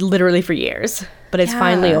was delayed literally for years, but it's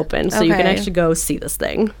finally open, so you can actually go see this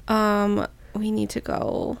thing. We need to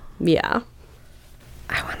go. Yeah.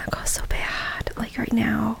 I want to go so bad, like right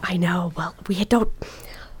now. I know. Well, we don't.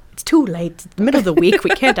 It's too late. It's the middle of the week.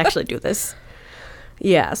 We can't actually do this.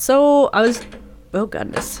 Yeah. So I was. Oh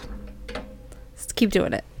goodness. Just keep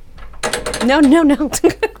doing it. No.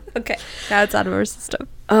 Okay. Now it's out of our system.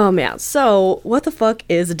 Oh man. So what the fuck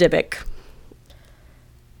is a dybbuk?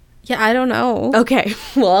 Yeah, I don't know. Okay.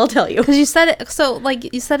 Well, I'll tell you. Because you said it. So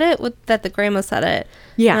like you said it with that the grandma said it.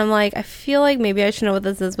 Yeah. And I'm like, I feel like maybe I should know what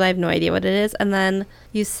this is, but I have no idea what it is. And then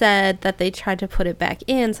you said that they tried to put it back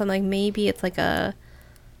in. So I'm like, maybe it's like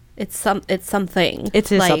it's something.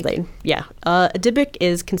 It is like, something. Yeah. A dybbuk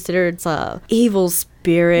is considered a evil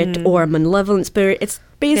spirit or a malevolent spirit. It's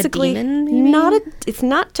basically a demon, it's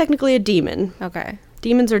not technically a demon. Okay.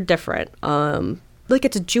 Demons are different. Like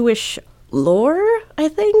it's a Jewish lore, I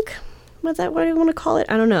think. Is that what you want to call it?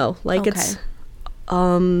 I don't know. Like it's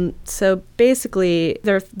so basically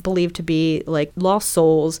they're believed to be like lost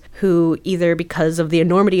souls who either because of the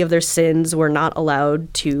enormity of their sins were not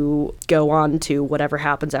allowed to go on to whatever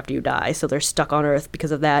happens after you die, so they're stuck on earth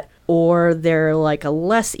because of that, or they're like a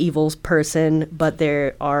less evil person but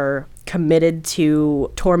they are committed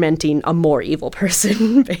to tormenting a more evil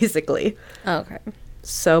person basically. Okay.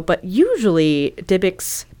 So, but usually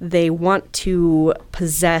dybbuks, they want to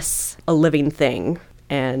possess a living thing.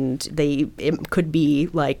 and it could be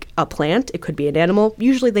like a plant, it could be an animal.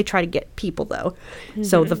 Usually they try to get people, though.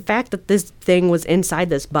 So the fact that this thing was inside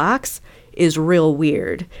this box is real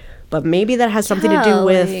weird. But maybe that has something to do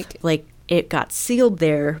with, like, it got sealed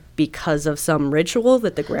there because of some ritual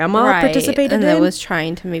that the grandma participated in. And that was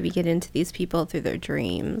trying to maybe get into these people through their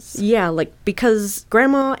dreams. Yeah, like, because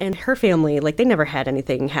grandma and her family, like, they never had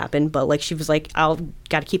anything happen. But, like, she was like,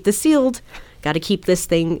 gotta keep this sealed. Gotta keep this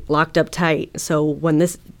thing locked up tight. So when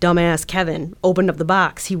this dumbass Kevin opened up the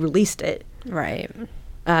box, he released it. Right.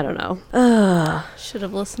 I don't know. Should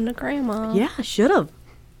have listened to grandma. Yeah, should have.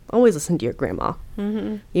 Always listen to your grandma.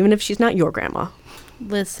 Mm-hmm. Even if she's not your grandma.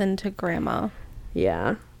 Listen to grandma.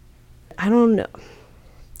 Yeah. I don't know.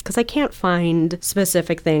 Because I can't find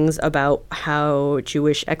specific things about how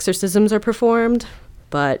Jewish exorcisms are performed.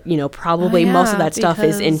 But, you know, probably most of that stuff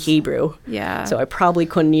is in Hebrew. Yeah. So I probably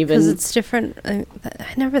couldn't even... Because it's different. I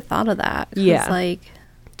never thought of that. Yeah. Like...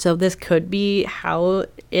 So this could be how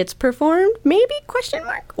it's performed, maybe, question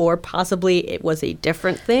mark? Or possibly it was a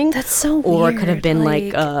different thing. That's so weird. Or it could have been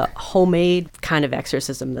like a homemade kind of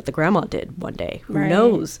exorcism that the grandma did one day. Who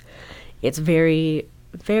knows? It's very,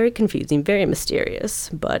 very confusing, very mysterious,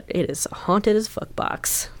 but it is a haunted as fuck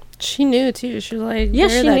box. She knew, too. She was like, yeah,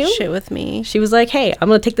 she that knew. shit with me. She was like, hey, I'm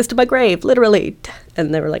going to take this to my grave, literally.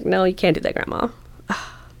 And they were like, no, you can't do that, grandma.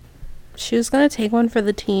 She was going to take one for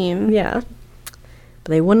the team. Yeah.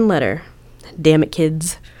 But they wouldn't let her. Damn it,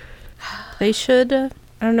 kids. They should. I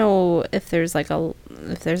don't know if there's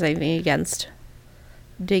anything against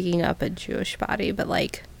digging up a Jewish body, but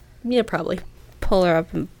like, yeah, probably pull her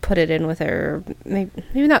up and put it in with her. Maybe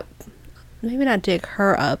not dig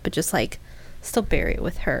her up, but just like still bury it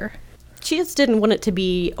with her. She just didn't want it to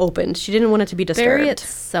be opened. She didn't want it to be disturbed. Bury it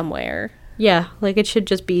somewhere. Yeah, like it should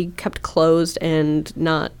just be kept closed and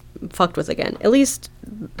not fucked with again. At least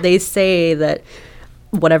they say that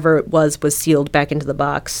whatever it was sealed back into the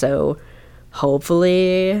box, so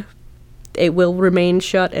hopefully it will remain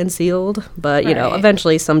shut and sealed. But, you know,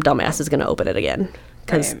 eventually some dumbass is going to open it again,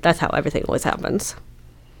 because that's how everything always happens.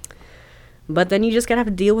 But then you just gotta have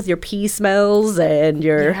to deal with your pee smells and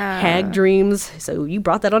your hag dreams. So you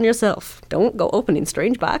brought that on yourself. Don't go opening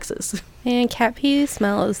strange boxes. And cat pee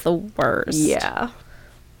smell is the worst. Yeah.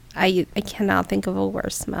 I cannot think of a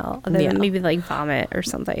worse smell other than maybe like vomit or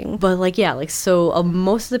something. But like, yeah, like, so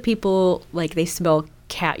most of the people, like, they smell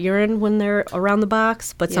cat urine when they're around the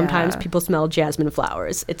box, but sometimes people smell jasmine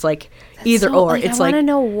flowers. It's like that's either or. Like, it's like, I want to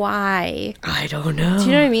know why. I don't know. Do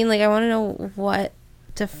you know what I mean? Like, I want to know what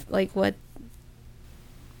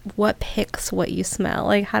picks what you smell.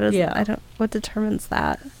 Like, how does what determines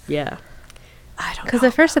that? Yeah. I don't know. Because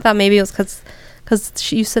at first I thought maybe it was because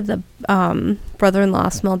you said the brother-in-law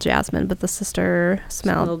smelled jasmine, but the sister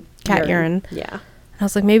smelled cat urine. Yeah. And I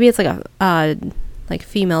was like, maybe it's like a like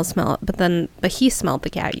female smell, but he smelled the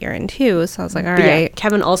cat urine too. So I was like, all right. Yeah,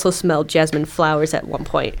 Kevin also smelled jasmine flowers at one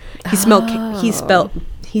point. He smelled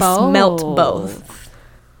both.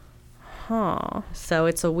 Huh. So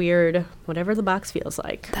it's a weird, whatever the box feels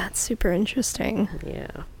like. That's super interesting.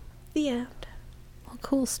 Yeah. The end. Well,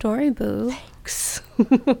 cool story, Boo. Thanks.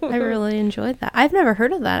 I really enjoyed that. I've never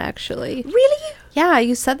heard of that, actually. Really? Yeah,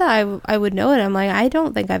 you said that I would know it. I'm like, I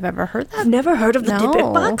don't think I've ever heard that. I've never heard of the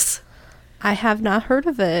dybbuk box? I have not heard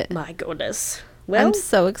of it. My goodness. Well, I'm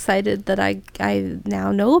so excited that I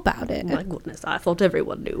now know about it. My goodness, I thought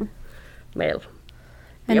everyone knew. Well,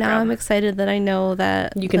 and now I'm excited that I know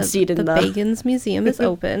that you can see it in the Bagans Museum is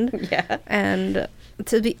open. Yeah. And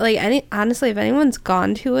to be like, honestly, if anyone's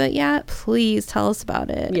gone to it yet, please tell us about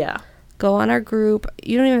it. Yeah. Go on our group.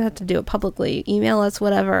 You don't even have to do it publicly. Email us,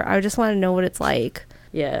 whatever. I just want to know what it's like.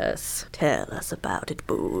 Yes. Tell us about it,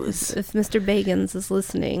 Booze. If Mr. Bagans is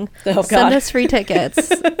listening, send us free tickets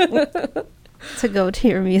to go to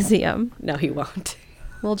your museum. No, he won't.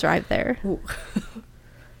 We'll drive there.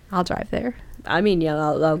 I'll drive there. I mean, yeah,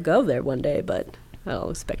 I'll go there one day, but I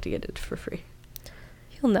don't expect to get it for free.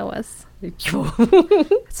 You'll know us.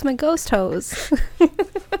 It's my ghost hose.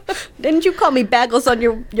 Didn't you call me Bagels on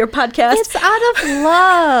your podcast? It's out of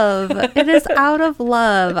love. It is out of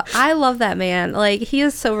love. I love that man. Like, he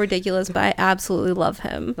is so ridiculous, but I absolutely love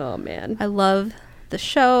him. Oh, man. I love the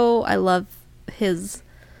show. I love his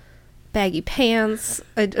baggy pants,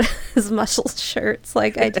 his muscle shirts.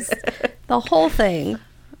 Like, the whole thing.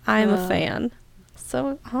 I'm a fan.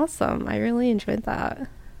 So awesome. I really enjoyed that.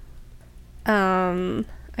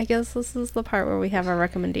 I guess this is the part where we have our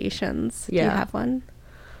recommendations. Yeah. Do you have one?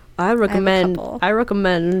 I recommend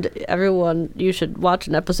everyone, you should watch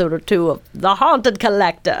an episode or two of The Haunted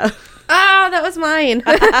Collector. Oh, that was mine.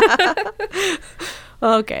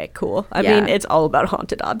 Okay, cool. I mean, it's all about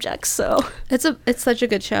haunted objects, so it's such a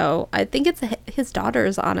good show. I think it's his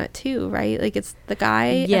daughter's on it too, right? Like it's the guy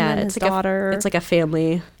and then his daughter. It's like a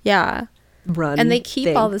family run, and they keep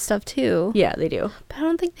thing. all this stuff too. Yeah, they do. But I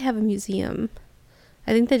don't think they have a museum.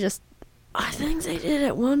 I think they just. I think they did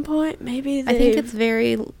at one point. Maybe I think it's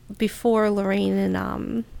very before Lorraine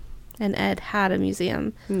and Ed had a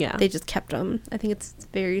museum. Yeah, they just kept them. I think it's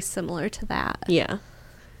very similar to that. Yeah,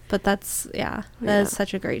 but that is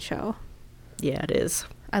such a great show. Yeah, it is.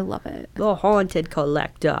 I love it. The Haunted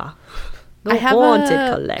Collector. I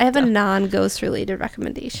have a non-ghost related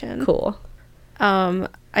recommendation. Cool.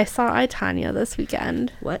 I saw I, Tonya this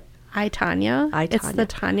weekend. What? I, Tonya. It's the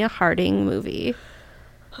Tonya Harding movie.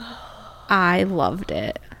 I loved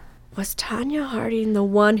it. Was Tonya Harding the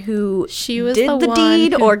one who she was did the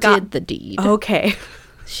deed or did the deed? Okay.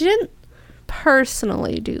 She didn't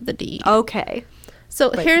personally do the deed. Okay.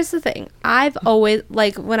 So here's the thing. I've always,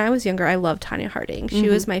 like, when I was younger, I loved Tonya Harding. She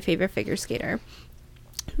was my favorite figure skater.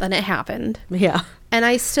 Then it happened. Yeah. And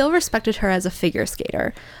I still respected her as a figure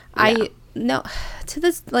skater. Yeah. To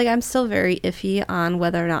this, like, I'm still very iffy on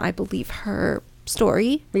whether or not I believe her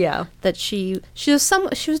story. Yeah. That she was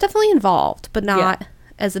definitely involved, but not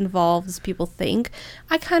as involved as people think.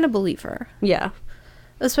 I kind of believe her. Yeah.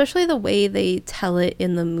 Especially the way they tell it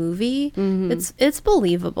in the movie. It's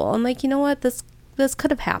believable. I'm like, you know what? This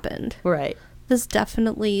could have happened. Right. This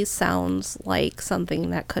definitely sounds like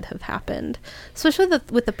something that could have happened. Especially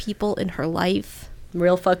with the people in her life.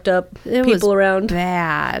 Real fucked up people around.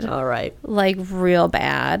 Bad. All right. Like, real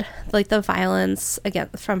bad. Like, the violence, again,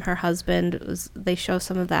 from her husband, they show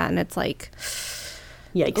some of that, and it's like...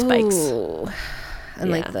 Yikes, spikes. And,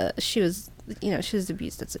 like, she was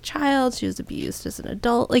abused as a child. She was abused as an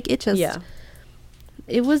adult. Like, it just... Yeah.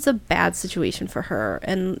 It was a bad situation for her,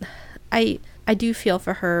 and I do feel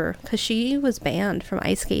for her, because she was banned from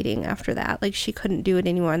ice skating after that. Like, she couldn't do it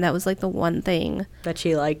anymore, and that was, like, the one thing that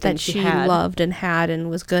she liked, that she loved and had and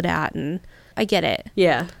was good at, and I get it.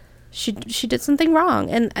 Yeah. She did something wrong,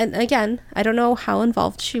 and again, I don't know how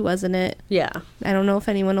involved she was in it. Yeah. I don't know if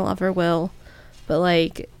anyone will ever will, but,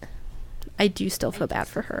 like, I do still feel bad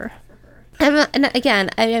for her. And again,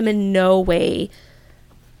 I am in no way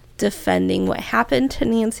defending what happened to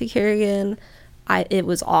Nancy Kerrigan. It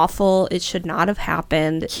was awful. It should not have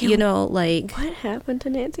happened. You know, like... What happened to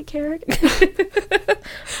Nancy Kerrigan?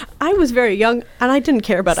 I was very young, and I didn't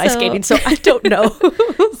care about ice skating, so I don't know.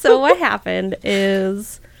 So what happened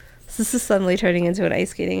is... This is suddenly turning into an ice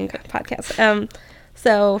skating podcast.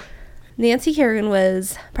 So Nancy Kerrigan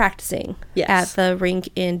was practicing at the rink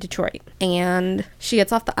in Detroit. And she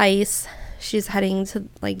gets off the ice. She's heading to,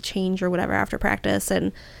 like, change or whatever after practice.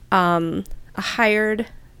 And a hired...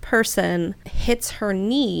 person hits her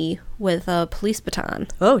knee with a police baton.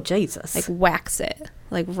 Oh, Jesus. Like, whacks it,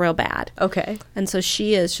 like, real bad. Okay. And so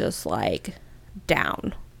she is just, like,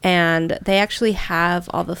 down. And they actually have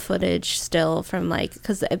all the footage still from, like,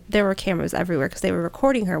 because there were cameras everywhere because they were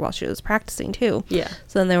recording her while she was practicing too. Yeah.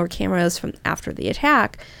 So then there were cameras from after the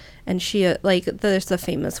attack, and she, like, there's the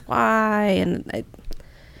famous why, and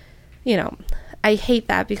I hate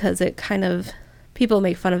that because it kind of... People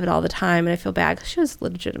make fun of it all the time, and I feel bad because she was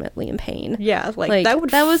legitimately in pain. Yeah, like that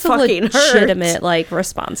was a legitimate like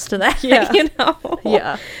response to that. Yeah, you know.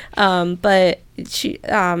 Yeah. But she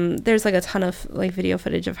there's like a ton of like video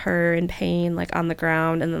footage of her in pain, like on the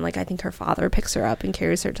ground, and then like I think her father picks her up and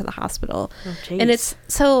carries her to the hospital. Oh, and it's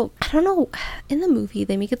so I don't know. In the movie,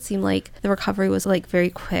 they make it seem like the recovery was like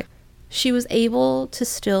very quick. She was able to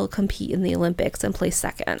still compete in the Olympics and place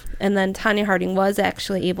second. And then Tonya Harding was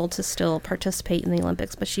actually able to still participate in the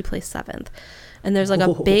Olympics, but she placed seventh. And there's like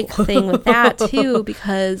a big thing with that too,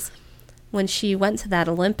 because when she went to that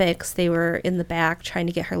Olympics, they were in the back trying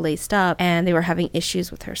to get her laced up, and they were having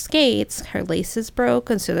issues with her skates. Her laces broke,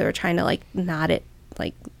 and so they were trying to like knot it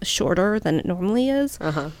like shorter than it normally is.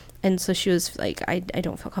 Uh-huh. And so she was like, I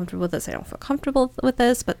don't feel comfortable with this. I don't feel comfortable with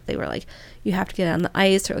this. But they were like, you have to get on the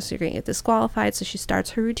ice or else you're going to get disqualified. So she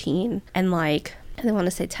starts her routine. And like, I want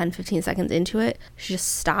to say 10, 15 seconds into it, she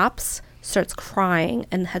just stops, starts crying,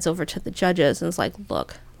 and heads over to the judges and is like,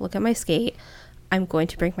 look at my skate. I'm going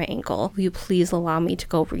to break my ankle. Will you please allow me to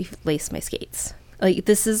go relace my skates? Like,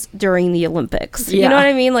 this is during the Olympics. Yeah. You know what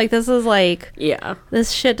I mean? Like, this is like, yeah,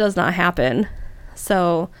 this shit does not happen.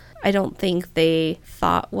 So... I don't think they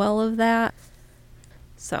thought well of that.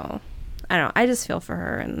 So, I don't know. I just feel for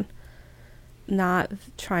her and not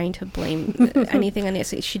trying to blame anything on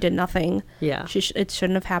Nancy. She did nothing. Yeah. It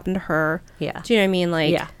shouldn't have happened to her. Yeah. Do you know what I mean?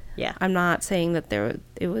 Like, yeah. I'm not saying that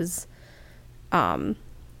it was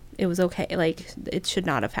okay. Like, it should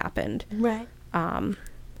not have happened. Right.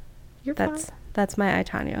 You're fine. That's my I,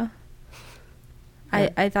 Tanya. Yeah.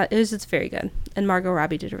 I thought it was just very good. And Margot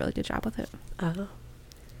Robbie did a really good job with it. Oh.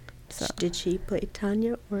 So. Did she play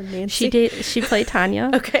Tanya or Nancy? She did. She played Tanya.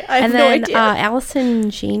 Okay, I have no idea. Allison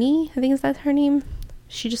Janney, I think is that her name.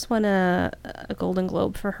 She just won a Golden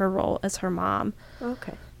Globe for her role as her mom.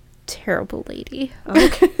 Okay. Terrible lady.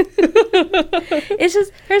 Okay. It's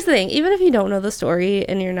just, here's the thing. Even if you don't know the story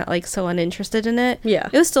and you're not like so uninterested in it, Yeah,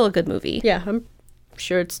 it was still a good movie. Yeah, I'm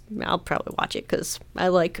sure I'll probably watch it because I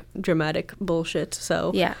like dramatic bullshit.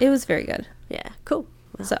 So Yeah, it was very good. yeah, cool.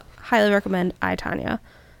 Well, So highly recommend I, Tanya.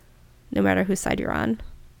 No matter whose side you're on.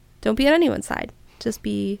 Don't be on anyone's side. Just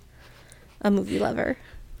be a movie lover.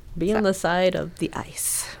 be on the side of the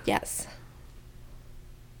ice. Yes.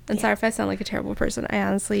 And sorry if I sound like a terrible person. I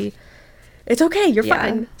honestly, It's okay. You're Yeah.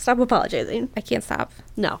 fine. Stop apologizing. I can't stop.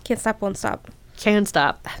 No, Can't stop, won't stop. can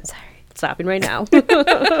stop. I'm sorry. Stopping right now.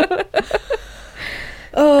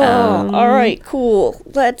 Oh, all right, cool.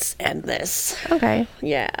 Let's end this. Okay.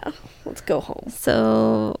 Yeah, let's go home.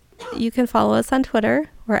 So you can follow us on Twitter.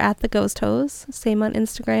 We're at the Ghost Hose. Same on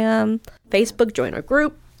Instagram Facebook, join our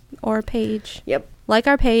group. or page. Yep. Like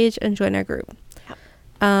our page and join our group.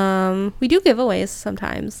 We do giveaways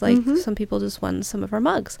sometimes. Like some people just won some of our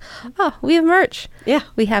mugs. Oh, we have merch. Yeah.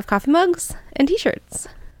 We have coffee mugs and t-shirts.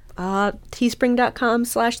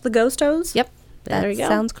 Teespring.com/theghosthose. Yep. There you go.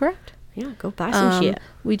 Sounds correct. Yeah, go buy some shit.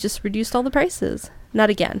 We just reduced all the prices. Not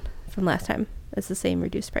again from last time. It's the same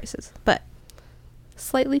reduced prices, but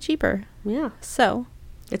slightly cheaper. Yeah. So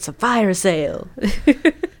It's a fire sale.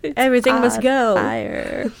 Everything must go.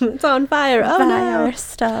 Fire. It's on fire. Oh, Buy our no.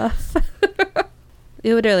 stuff.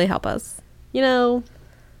 It would really help us. You know,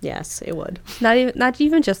 yes, it would. Not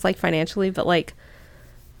even just like financially, but like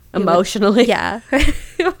Emotionally. yeah.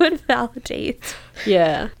 It would validate.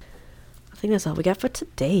 Yeah. I think that's all we got for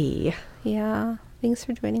today. Yeah. Thanks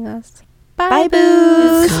for joining us. Bye,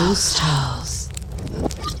 booze. Ghost House.